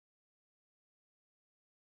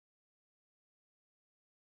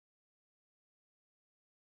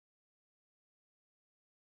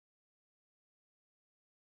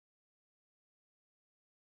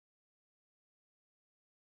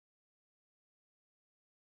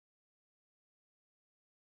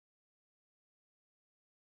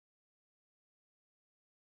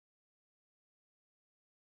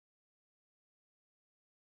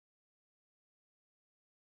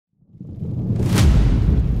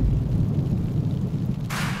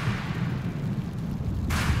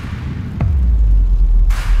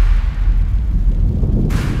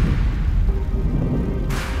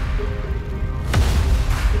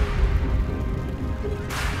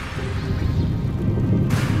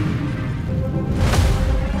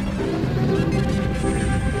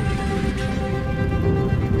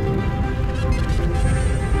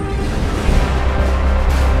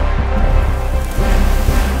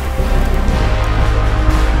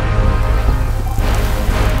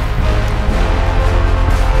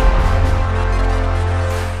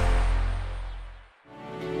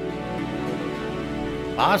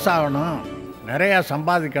Pass ஆகணும், நிறையா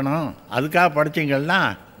சம்பாதிக்கணும், அதுக்காக படிச்சிங்கன்னா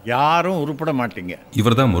யாரும் உருப்பட மாட்டீங்க.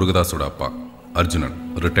 இவர் தான் முருகதாஸோட அப்பா அர்ஜுனன்,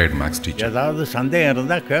 ரிட்டையர்ட் மேக்ஸ் டீச்சர். ஏதாவது சந்தேகம்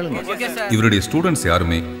இருந்தால் கேளுங்க. இவருடைய ஸ்டூடெண்ட்ஸ்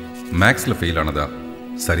யாருமே மேக்ஸில் ஃபெயில் ஆனதா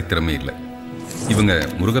சரித்திரமே இல்லை. இவங்க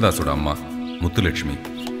முருகதாஸோட அம்மா முத்துலட்சுமி,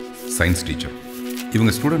 சயின்ஸ் டீச்சர்.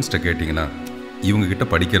 இவங்க ஸ்டூடெண்ட்ஸ்கிட்ட கேட்டிங்கன்னா இவங்க கிட்ட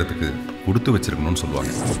படிக்கிறதுக்கு கொடுத்து வச்சிருக்கணும்னு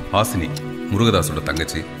சொல்லுவாங்க. ஹாசினி முருகதாஸோட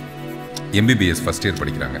தங்கச்சி, எம்பிபிஎஸ் ஃபர்ஸ்ட் இயர்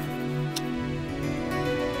படிக்கிறாங்க.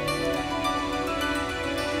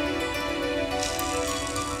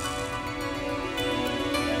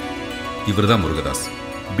 இவர் தான் Murugadoss.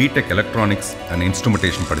 BTech electronics and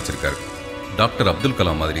instrumentation படிச்சிருக்காரு. டாக்டர் அப்துல்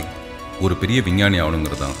கலாம் மாதிரி ஒரு பெரிய விஞ்ஞானி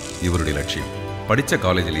ஆகணுங்கிறது தான் இவருடைய லட்சியம். படித்த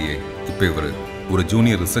காலேஜிலேயே இப்போ இவர் ஒரு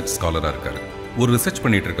ஜூனியர் ரிசர்ச் ஸ்காலராக இருக்கார். ஒரு ரிசர்ச்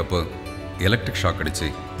பண்ணிட்டு இருக்கப்போ எலக்ட்ரிக் ஷாக் அடிச்சு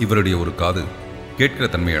இவருடைய ஒரு காது கேட்கிற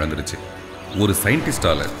தன்மை இழந்துருச்சு. ஒரு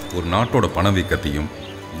சயின்டிஸ்டால் ஒரு நாட்டோட பணவீக்கத்தையும்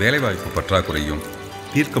வேலைவாய்ப்பு பற்றாக்குறையும்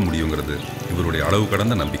தீர்க்க முடியுங்கிறது இவருடைய அளவு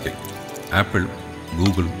கடந்த நம்பிக்கை. ஆப்பிள்,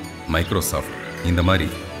 கூகுள், மைக்ரோசாஃப்ட் இந்த மாதிரி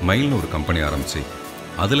மைல்னு ஒரு கம்பெனி ஆரம்பித்து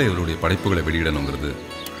அதில் இவருடைய படைப்புகளை வெளியிடணுங்கிறது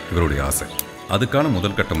இவருடைய ஆசை. அதுக்கான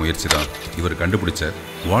முதல் கட்ட முயற்சி தான் இவர் கண்டுபிடிச்ச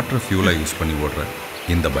வாட்டர் ஃபியூலை யூஸ் பண்ணி ஓடுற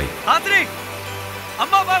இந்த பைக்.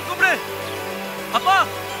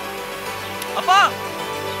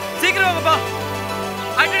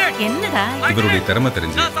 இவருடைய திறமை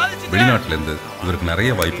தெரிஞ்சு வெளிநாட்டிலேருந்து இவருக்கு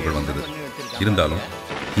நிறைய வாய்ப்புகள் வந்தது. இருந்தாலும்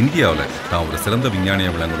இந்தியாவில் தான் ஒரு சிறந்த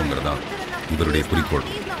விஞ்ஞானியை விளங்கணுங்கிறது தான் இவருடைய குறிக்கோள்.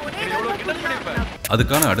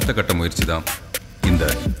 அதுக்கான அடுத்த கட்ட முயற்சி தான் இந்த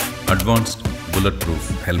அட்வான்ஸ்ட் புல்லட் ப்ரூஃப்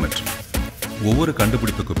ஹெல்மெட். ஒவ்வொரு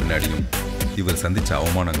கண்டுபிடிப்புக்கு பின்னாடியும் இவர் சந்திச்ச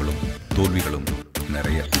அவமானங்களும் தோல்விகளும்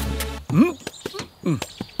நிறைய.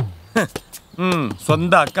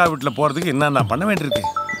 சொந்த அக்கா வீட்டில் போகிறதுக்கு என்ன பண்ண வேண்டியிருக்கு?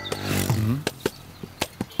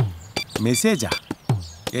 மெசேஜா?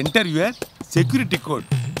 Enter your security code.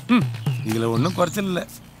 இதில் ஒன்றும் குறைச்சல் இல்லை.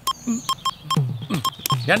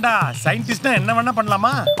 ஏண்டா சயின்டிஸ்ட்னா என்ன வேணா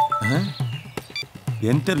பண்ணலாமா?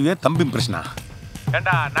 இன்டர்வியூ தம்பி பிரச்சனை.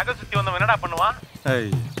 ஏண்டா நகை சுத்தி வந்தவன் என்னடா பண்ணுவான்?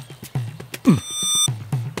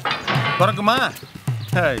 பிறக்குமா?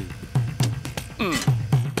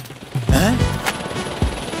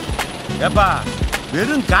 ஏப்பா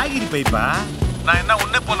வெறும் காய்கறி பைப்பா? நான் என்ன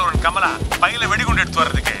உன்னை போல ஒரு கமலா பையில வெடிகுண்டு எடுத்து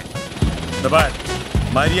வர்றதுக்கு? இந்த பார்,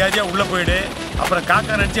 மரியாதையா உள்ள போயிடு. அப்புறம்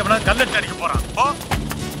காக்கா நினைச்சு அப்படின்னா கல்லெட்டு அடிக்க போறான். ஓ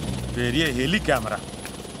பெரிய ஹெலி கேமரா.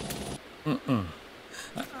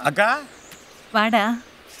 அக்கா வாடா.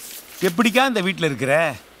 எப்படிக்கா இந்த வீட்டில் இருக்கிற?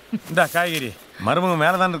 இந்த காய்கறி மருமக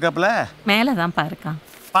மேலே தான் இருக்காப்புல? மேலே தான் பாருக்கா.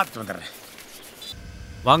 பார்த்துட்டு வந்துடுறேன்.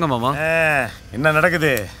 வாங்க மாமா. என்ன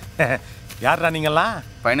நடக்குது? யாரா நீங்கெல்லாம்?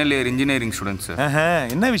 Final year engineering students sir.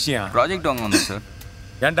 என்ன விஷயம்? ப்ராஜெக்ட் வாங்க வந்தோம் சார்.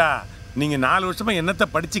 ஏண்டா நீங்கள் 4 வருஷமா என்னத்தை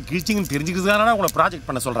படித்து கிழிச்சிங்கன்னு தெரிஞ்சுக்கிறதுக்கான உங்களை ப்ராஜெக்ட்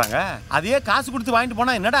பண்ண சொல்கிறாங்க. அதையே காசு கொடுத்து வாங்கிட்டு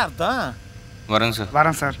போனால் என்னடா அர்த்தம்? வரேங்க சார்.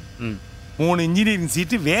 வரேன் சார். 3 இன்ஜினியரிங்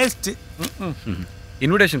சீட்டு வேஸ்ட்டு.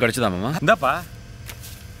 இன்விடேஷன் கிடைச்சதா மாமா? இந்தாப்பா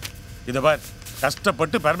இதை பார்,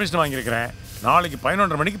 கஷ்டப்பட்டு பர்மிஷன் வாங்கியிருக்கிறேன். நாளைக்கு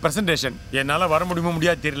 11:30 மணிக்கு ப்ரெசன்டேஷன். என்னால் வர முடியுமோ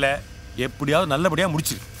முடியாது தெரியல. எப்படியாவது நல்லபடியாக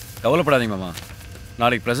முடிச்சிரு. கவலைப்படாதீங்க மாமா,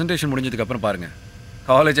 நாளைக்கு ப்ரெசன்டேஷன் முடிஞ்சதுக்கு அப்புறம் பாருங்க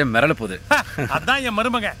காலேஜே மிரள போகுது. அதான் என்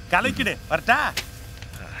மருமக கலைக்கிடு. வரட்டா?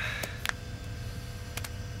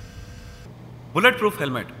 புல்லட் ப்ரூஃப்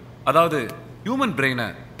ஹெல்மெட், அதாவது ஹியூமன் பிரெயினை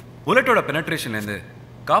புல்லட்டோட பெனட்ரேஷன்லேருந்து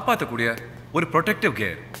காப்பாற்றக்கூடிய ஒரு ப்ரொடெக்டிவ்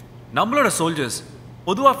கியர். நம்மளோட சோல்ஜர்ஸ்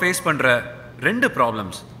பொதுவாக ஃபேஸ் பண்ணுற 2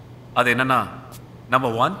 ப்ராப்ளம்ஸ். அது என்னன்னா,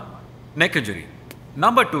 number 1 neck injury,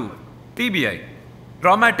 number 2 DPI,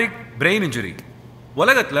 traumatic brain injury.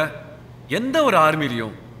 உலகத்தில் எந்த ஒரு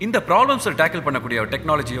ஆர்மிலையும் இந்த ப்ராப்ளம்ஸை டேக்கிள் பண்ணக்கூடிய ஒரு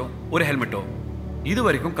டெக்னாலஜியோ ஒரு ஹெல்மெட்டோ இது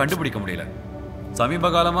வரைக்கும் கண்டுபிடிக்க முடியல.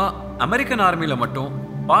 சமீப காலமாக அமெரிக்கன் ஆர்மியில் மட்டும்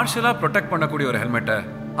பார்ஷலாக ப்ரொடெக்ட் பண்ணக்கூடிய ஒரு ஹெல்மெட்டை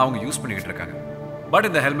அவங்க யூஸ் பண்ணிக்கிட்டு இருக்காங்க. பட்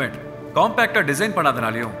இந்த ஹெல்மெட் காம்பேக்டாக டிசைன்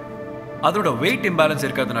பண்ணாதனாலையும் அதோட வெயிட் இம்பேலன்ஸ்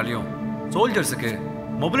இருக்கிறதுனாலையும் சோல்ஜர்ஸுக்கு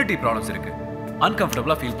மொபிலிட்டி ப்ராப்ளம்ஸ் இருக்குது.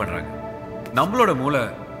 அன்கம்ஃபர்டபுளாக ஃபீல் பண்ணுறாங்க. நம்மளோட மூளை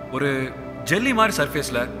ஒரு ஜெல்லி மாதிரி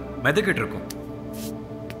சர்ஃபேஸில் மிதக்கிட்டு இருக்கும்.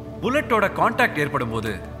 புல்லட்டோட கான்டாக்ட் ஏற்படும்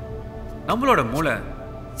போது நம்மளோட மூளை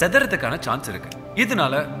செதறதுக்கான சான்ஸ் இருக்கு.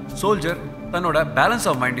 இதனால சோல்ஜர் தன்னோட பேலன்ஸ்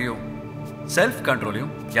ஆஃப் மைண்டையும் செல்ஃப்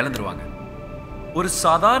கண்ட்ரோலையும் இழந்துருவாங்க. ஒரு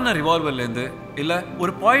சாதாரண ரிவால்வர்லேருந்து இல்லை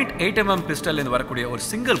ஒரு 0.8 mm பிஸ்டல்லேருந்து வரக்கூடிய ஒரு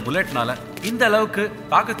சிங்கிள் புல்லட்னால இந்த அளவுக்கு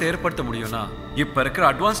தாக்கத்தை ஏற்படுத்த முடியும்னா, இப்போ இருக்கிற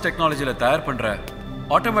அட்வான்ஸ் டெக்னாலஜியில் தயார் பண்ணுற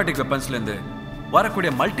ஆட்டோமேட்டிக் வெப்பன்ஸ்லேருந்து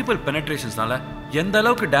வரக்கூடிய மல்டிபிள் பெனட்ரேஷன்ஸ்னால எந்த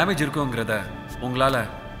அளவுக்கு டேமேஜ் இருக்குங்கிறத உங்களால்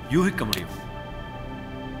யூகிக்க முடியும்.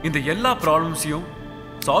 இந்த எல்லா ப்ராப்ளம்ஸையும்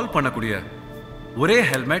சால்வ் பண்ணக்கூடிய ஒரே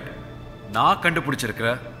ஹெல்மெட் நான் கண்டுபிடிச்சிருக்கிற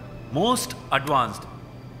most advanced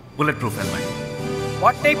bullet proof helmet.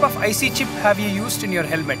 What type of IC chip have you used in your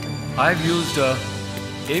helmet? I've used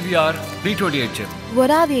AVR 328 chip. What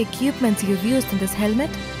are the equipments you've used in this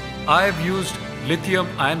helmet? I have used lithium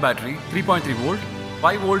ion battery, 3.3 volt,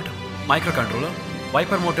 5 volt microcontroller,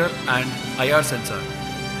 wiper motor and IR sensor.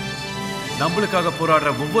 நம்மளுக்காக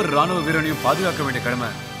போராடுற ஒவ்வொரு ராணுவ வீரனையும் பாதுகாக்க வேண்டிய கடமை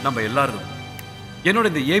நம்ம எல்லாரும். என்னோட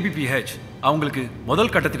இந்த ABPH அவங்களுக்கு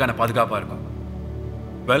முதல் கட்டத்துக்கான பாதுகாப்பா இருக்கும்.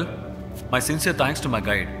 Well, my sincere thanks to my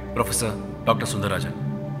guide, Professor Dr. Sundar Rajan.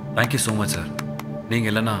 Thank you so much, sir. நீங்க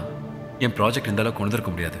இல்லைன்னா என் ப்ராஜெக்ட் இந்த அளவுக்கு கொண்டு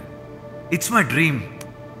இருக்க முடியாது. It's my dream.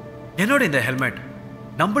 என்னோட இந்த ஹெல்மெட்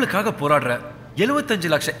நம்மளுக்காக போராடுற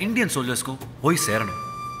 75 லட்சம் இந்தியன் சோல்ஜர்ஸ்க்கும் போய் சேரணும்.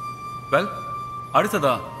 வெல்,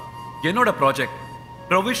 அடுத்ததா என்னோட ப்ராஜெக்ட்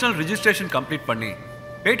ப்ரொவிஷனல் ரிஜிஸ்ட்ரேஷன் கம்ப்ளீட் பண்ணி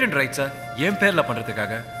பேட்டன்ட் ரைட்ஸை என் பேரில்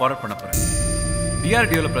பண்ணுறதுக்காக ஃபார்வர்ட் பண்ண போகிறேன்.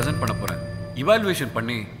 DRDOவில் ப்ரெசென்ட் பண்ண போகிறேன். இவாலுவேஷன்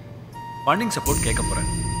பண்ணி ஃபண்டிங் சப்போர்ட் கேட்க போகிறேன்.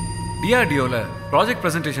 DRDOவில் ப்ராஜெக்ட்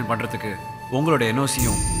ப்ரெசன்டேஷன் பண்ணுறதுக்கு உங்களோட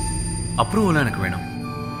NOCயும் அப்ரூவலும் எனக்கு வேணும்.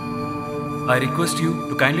 I request you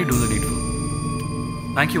to kindly do the needful.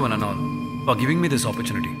 Thank you one and all for giving me this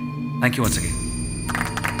opportunity. Thank you once again.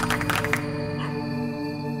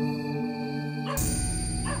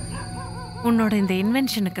 உன்னோட இந்த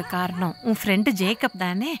இன்வென்ஷனுக்கு காரணம் உன் ஃப்ரெண்டு ஜேக்கப்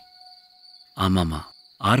தானே? ஆமாம்மா,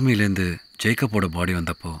 ஆர்மியிலேருந்து ஜேக்கப்போட பாடி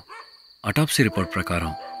வந்தப்போ அட்டாப்சி ரிப்போர்ட்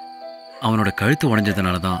பிரகாரம் அவனோட கழுத்து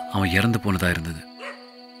உடைஞ்சதுனால தான் அவன் இறந்து போனதாக இருந்தது.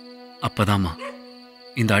 அப்போதாம்மா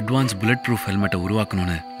இந்த அட்வான்ஸ் புல்லட் ப்ரூஃப் ஹெல்மெட்டை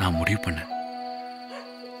உருவாக்கணும்னு நான் முடிவு பண்ணேன்.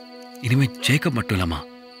 இனிமேல் ஜேக்கப் மட்டும் இல்லைம்மா,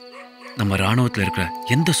 நம்ம ராணுவத்தில் இருக்கிற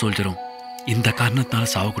எந்த சோல்ஜரும் இந்த காரணத்தால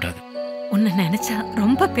சாவக்கூடாது. உன்னை நினைச்சா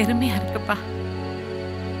ரொம்ப பெருமையா இருக்குப்பா.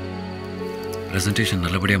 ப்ரெசன்டேஷன்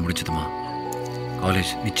நல்லபடியாக முடிச்சதுமா.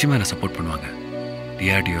 காலேஜ் நிச்சயமாக என்னை சப்போர்ட் பண்ணுவாங்க.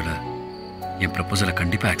 DRDOவில் என் ப்ரப்போசலை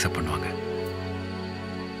கண்டிப்பாக அக்செப்ட் பண்ணுவாங்க.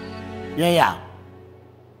 ஏயா,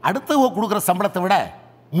 அடுத்தவங்க கொடுக்குற சம்பளத்தை விட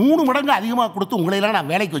 3 மடங்கு அதிகமாக கொடுத்து உங்களையெல்லாம்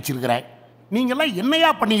நான் வேலைக்கு வச்சிருக்கிறேன். நீங்கள்லாம் என்னையா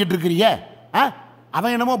பண்ணிக்கிட்டு இருக்கிறீங்க?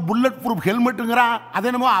 அவன் என்னமோ புல்லட் ப்ரூஃப் ஹெல்மெட்டுங்கிறான், அது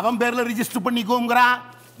என்னமோ அவன் பேரில் ரிஜிஸ்டர் பண்ணிக்கோங்கிறான்.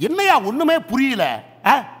 என்னையா ஒன்றுமே புரியல.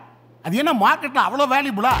 அது என்ன மார்க்கெட்டில் அவ்வளோ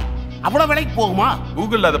வேல்யூபுளா? அவ்வளோ விலைக்கு போகுமா?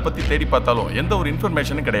 கூகுளில் அதை பற்றி தேடி பார்த்தாலும் எந்த ஒரு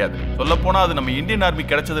இன்ஃபர்மேஷனும் கிடையாது. சொல்லப்போனால் அது நம்ம இந்தியன் ஆர்மி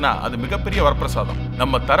கிடைச்சதுன்னா அது மிகப்பெரிய வரப்பிரசாதம்.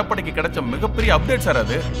 நம்ம தரப்படைக்கு கிடைச்ச மிகப்பெரிய அப்டேட் சார்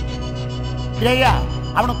அது. ஏய்யா,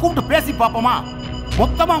 அவனை கூப்பிட்டு பேசி பார்ப்போமா?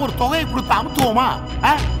 மொத்தமா ஒரு தொகையை கொடுத்து அமுத்துவோமா?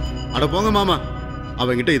 அட போங்க மாமா,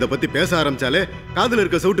 அவங்கிட்ட இதை பத்தி பேச ஆரம்பிச்சாலே காதுல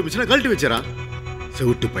இருக்க செவுட்டு மிச்சினா கழட்டி வச்சிடறான்.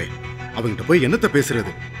 செவுட்டு பை, அவங்கிட்ட போய் என்னத்த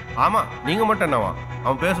பேசுறது? ஆமா, நீங்க மட்டும் என்னவா?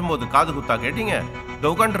 அவன் பேசும்போது காது குத்தா கேட்டீங்க?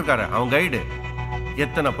 உட்காந்து இருக்காரு அவன் கைடு.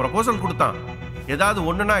 எத்தனை ப்ரொபோசல் கொடுத்தான், ஏதாவது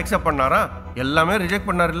ஒண்ணுனா அக்செப்ட் பண்ணாரா? எல்லாமே ரிஜெக்ட்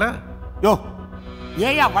பண்ணாருல்ல. யோ,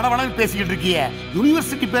 ஏயா வளவளன்னு பேசிக்கிட்டு இருக்கிய?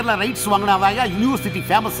 யூனிவர்சிட்டி பேர்ல ரைட்ஸ் வாங்கினாதாயா யூனிவர்சிட்டி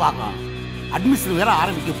ஃபேமஸ் ஆகும். அட்மிஷன் வேற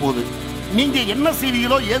ஆரம்பிக்க போகுது. நீங்க என்ன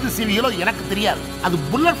செய்வீங்களோ ஏது செய்வீங்களோ எனக்கு தெரியாது. அது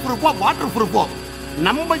புல்லட் ப்ரூஃபோ வாட்டர் ப்ரூஃபோ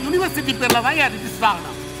நம்ம யூனிவர்சிட்டி பேர்ல தான் ரிஜிஸ்டர்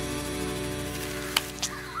ஆகணும்.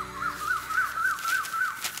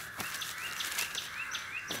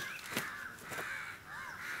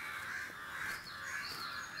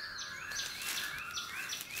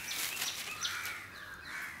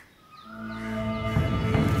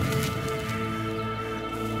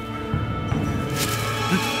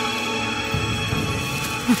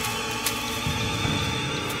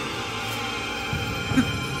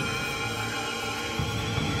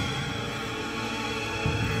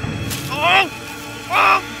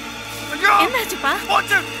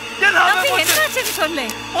 சொல்லு.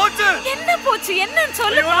 என்ன போச்சு? என்னன்னு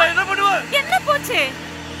சொல்லு. என்ன போச்சு?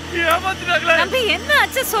 தம்பி, என்ன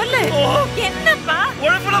ஆச்சு சொல்லு. என்னப்பா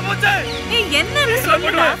போச்சு? நீ என்னன்னு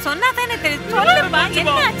சொல்லுடா. சொன்னா தானே தெரியும். சொல்லுப்பா,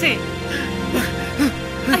 என்ன ஆச்சு?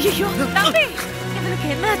 ஐயோ தம்பி, இவனுக்கு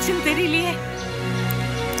என்ன ஆச்சுன்னு தெரியலையே.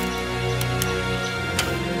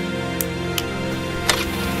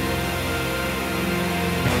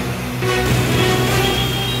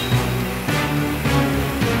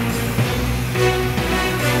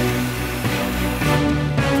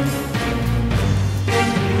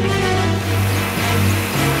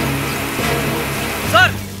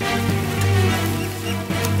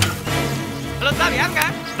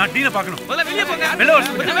 நான் டீனை பார்க்கணும். வெளிய போங்க. வெளிய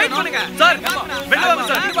வாங்க. கொஞ்சம் வெயிட் பண்ணுங்க. சார், வெளிய வாங்க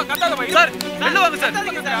சார். சார், வெளிய வாங்க சார்.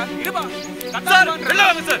 சார், வெளிய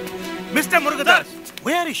வாங்க sir. Mister Murugadoss,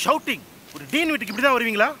 why are you shouting? ஒரு டீன் வீட்டுக்கு இப்படி தான்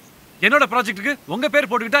வருவீங்களா? என்னோட ப்ராஜெக்ட்டுக்கு உங்க பேர்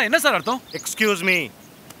போட்டுக்கிட்டா என்ன சார் அர்த்தம்? எக்ஸ்கியூஸ் மீ,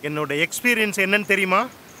 என்னோட எக்ஸ்பீரியன்ஸ் என்னன்னு தெரியுமா?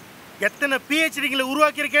 எத்தனை PhDங்களை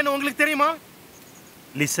உருவாக்கியிருக்கேன்னு உங்களுக்கு தெரியுமா?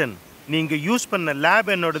 லிசன், நீங்க யூஸ் பண்ண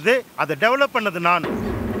லேப் என்னோடது, அதை டெவலப் பண்ணது நான்.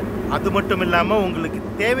 அது மட்டும் இல்லாம உங்களுக்கு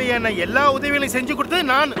தேவையான எல்லா உதவிகளையும் செஞ்சு கொடுத்தது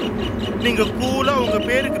நான். நீங்க கூலா உங்க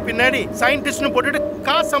பேருக்கு பின்னாடி சயின்டிஸ்ட்னு போட்டுட்டு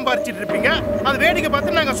காசு சம்பாரிச்சிட்டு இருப்பீங்க. அது வேடிக்கை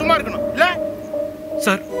பார்த்து நாங்க சும்மா இருக்கணும் இல்ல?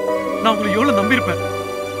 சார், நான் உங்களை எவ்வளவு நம்பியிருப்பேன்.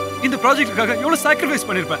 இந்த ப்ராஜெக்ட்டுக்காக எவ்வளவு சாக்ரிஃபைஸ்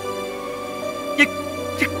பண்ணியிருப்பேன்.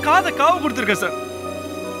 காதை காவு கொடுத்துருக்கேன் சார்.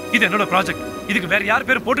 இது என்னோட ப்ராஜெக்ட். இதுக்கு வேற யார்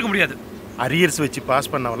பேரும் போட்டுக்க முடியாது. அரியர்ஸ் வச்சு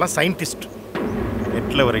பாஸ் பண்ணவெல்லாம் சயின்டிஸ்ட்.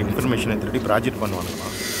 நெட்டில் வர இன்ஃபர்மேஷனை திருடி ப்ராஜெக்ட் பண்ணுவானுமா.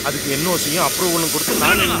 அதுக்கு என்ஓசியும் அப்ரூவலும் கொடுத்து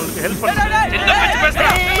நான் உங்களுக்கு ஹெல்ப் பண்ணுறேன்.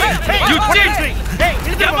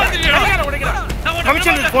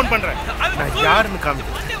 ஃபோன் பண்ணுறேன். நான் யாருன்னு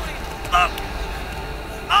காமிக்கிறேன்.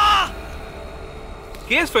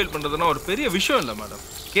 கேஸ் ஃபைல் பண்ணுறதுனா ஒரு பெரிய விஷயம் இல்லை மேடம்.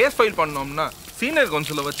 கேஸ் ஃபைல் பண்ணோம்னா சீனியர்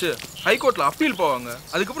கவுன்சிலை வச்சு ஹைகோர்ட்டில் அப்பீல் போவாங்க,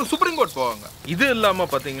 அதுக்கப்புறம் சுப்ரீம் கோர்ட் போவாங்க. இது இல்லாமல்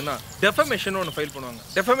பார்த்தீங்கன்னா டெஃபமேஷன் ஒன்று ஃபைல் பண்ணுவாங்க.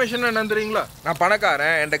 டெஃபமேஷன் என்னன்னு தெரியுங்களா? நான்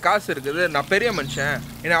பணக்காரன், என்கிட்ட காசு இருக்குது, நான் பெரிய மனுஷன்,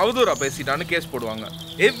 என்னை அவதூறா பேசிட்டான்னு கேஸ் போடுவாங்க.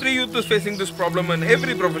 Every youth is facing this problem in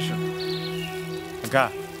every profession. அக்கா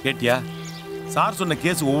கேட்டியா? சார் சொன்ன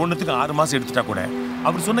கேஸ் ஒவ்வொன்றுத்துக்கும் 6 மாதம் எடுத்துட்டா கூட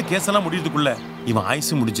அப்படி சொன்ன கேஸ் எல்லாம் முடியறதுக்குள்ள இவன்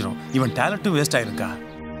ஆயுசு முடிஞ்சிடும். இவன் டேலண்ட்டும் வேஸ்ட் ஆயிருக்கா.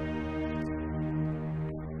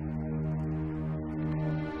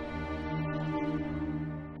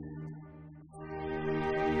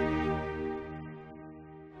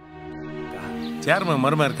 சேர்மன்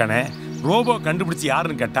மர்மம் இருக்கானே, ரோபோ கண்டுபிடிச்சி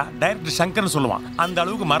யாருன்னு கேட்டா டைரக்டர் சங்கர்னு சொல்லுவான். அந்த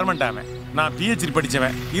அளவுக்கு மர்மண்டாவன். நான் பிஹெச்டி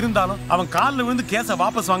படிச்சவன், இருந்தாலும் அவன் காலில் விழுந்து கேஸை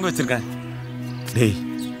வாபஸ் வாங்க வச்சிருக்கேன். டேய்,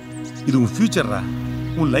 இது உன் ஃபியூச்சர்ரா,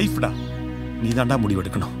 உன் லைஃப்டா. நீ தாண்டா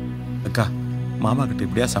முடிவெடுக்கணும். அக்கா, மாமா கிட்ட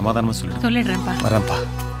இப்படியா சமாதானமா சொல்லிடுறேன்ப்பா. வரேன்ப்பா.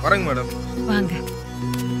 வரேங்க மேடம். வாங்க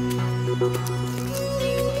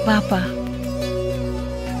வாப்பா.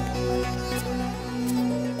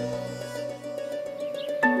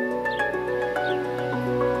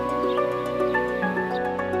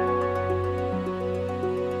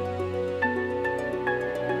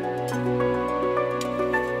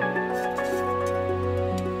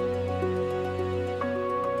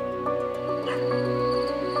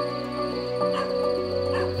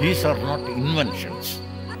 These are not inventions.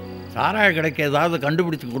 சாராய கடைக்கு ஏதாவது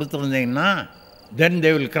கண்டுபிடிச்சு கொடுத்துருந்தீங்கன்னா then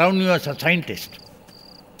they will crown you as a scientist.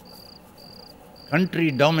 Country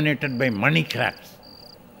dominated by money crabs.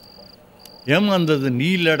 ஏமாந்தது நீ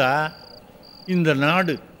இல்லடா, இந்த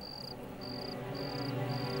நாடு.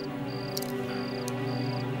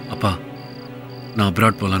 அப்பா, நான்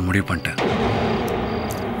அப்ராட் போலான்னு முடிவு பண்ணிட்டேன்.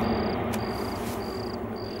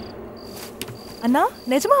 அண்ணா,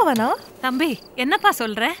 நிஜமாவாண்ணா? தம்பி, என்னப்பா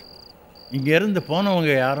சொல்ற? இங்கேருந்து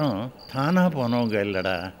போனவங்க யாரும் தானா போனவங்க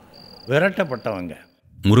இல்லடா, விரட்டப்பட்டவங்க.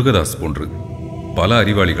 முருகதாஸ் போன்று பல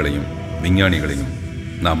அறிவாளிகளையும் விஞ்ஞானிகளையும்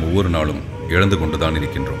நாம் ஒவ்வொரு நாளும் இழந்து கொண்டுதான்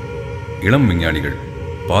இருக்கின்றோம். இளம் விஞ்ஞானிகள்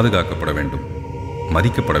பாதுகாக்கப்பட வேண்டும்,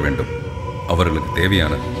 மதிக்கப்பட வேண்டும். அவர்களுக்கு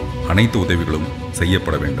தேவையான அனைத்து உதவிகளும்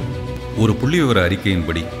செய்யப்பட வேண்டும். ஒரு புள்ளிவிவர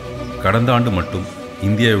அறிக்கையின்படி கடந்த ஆண்டு மட்டும்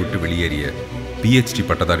இந்தியாவை விட்டு வெளியேறிய பிஹெச்டி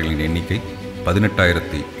பட்டதாரிகளின் எண்ணிக்கை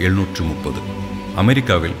 18,730.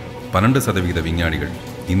 அமெரிக்காவில் 12% விஞ்ஞானிகள்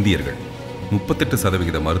இந்தியர்கள்,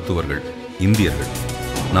 38% மருத்துவர்கள் இந்தியர்கள்.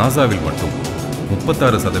 நாசாவில் மட்டும்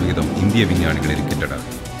 36% இந்திய விஞ்ஞானிகள் இருக்கின்றனர்.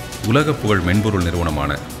 உலக புகழ் மென்பொருள்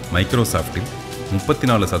நிறுவனமான மைக்ரோசாஃப்டில்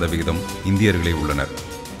 34% இந்தியர்களே உள்ளனர்.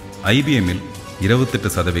 ஐபிஎம்மில்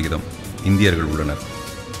 28% இந்தியர்கள் உள்ளனர்.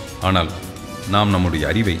 ஆனால் நாம் நம்முடைய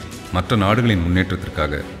அறிவை மற்ற நாடுகளின்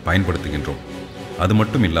முன்னேற்றத்திற்காக பயன்படுத்துகின்றோம். அது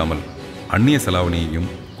மட்டும் இல்லாமல் அந்நிய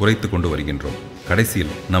செலாவணியையும் குறைத்து கொண்டு வருகின்றோம்.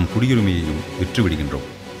 கடைசியில் நம் குடியுரிமையையும் விற்றுவிடுகின்றோம்.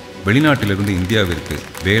 வெளிநாட்டிலிருந்து இந்தியாவிற்கு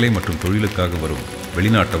வேலை மற்றும் தொழிலுக்காக வரும்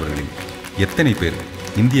வெளிநாட்டவர்களில் எத்தனை பேர்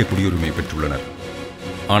இந்திய குடியுரிமை பெற்றுள்ளனர்?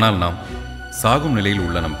 ஆனால் நாம் சாகும் நிலையில்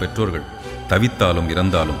உள்ள நம் பெற்றோர்கள் தவித்தாலும்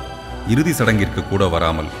இறந்தாலும் இறுதி சடங்கிற்கு கூட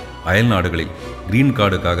வராமல் அயல் நாடுகளில் கிரீன்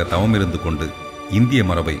கார்டுக்காக தவமிருந்து கொண்டு இந்திய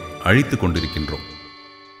மரபை அழித்து கொண்டிருக்கின்றோம்.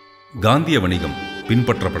 காந்திய வணிகம்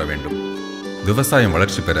பின்பற்றப்பட வேண்டும். விவசாயம்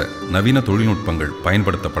வளர்ச்சி பெற நவீன தொழில்நுட்பங்கள்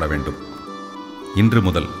பயன்படுத்தப்பட வேண்டும். இன்று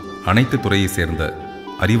முதல் அனைத்து துறையை சேர்ந்த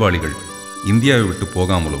அறிவாளிகள் இந்தியாவை விட்டு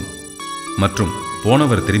போகாமலும் மற்றும்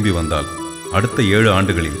போனவர் திரும்பி வந்தால் அடுத்த 7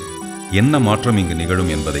 ஆண்டுகளில் என்ன மாற்றம் இங்கு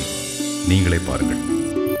நிகழும் என்பதை நீங்களே பாருங்கள்.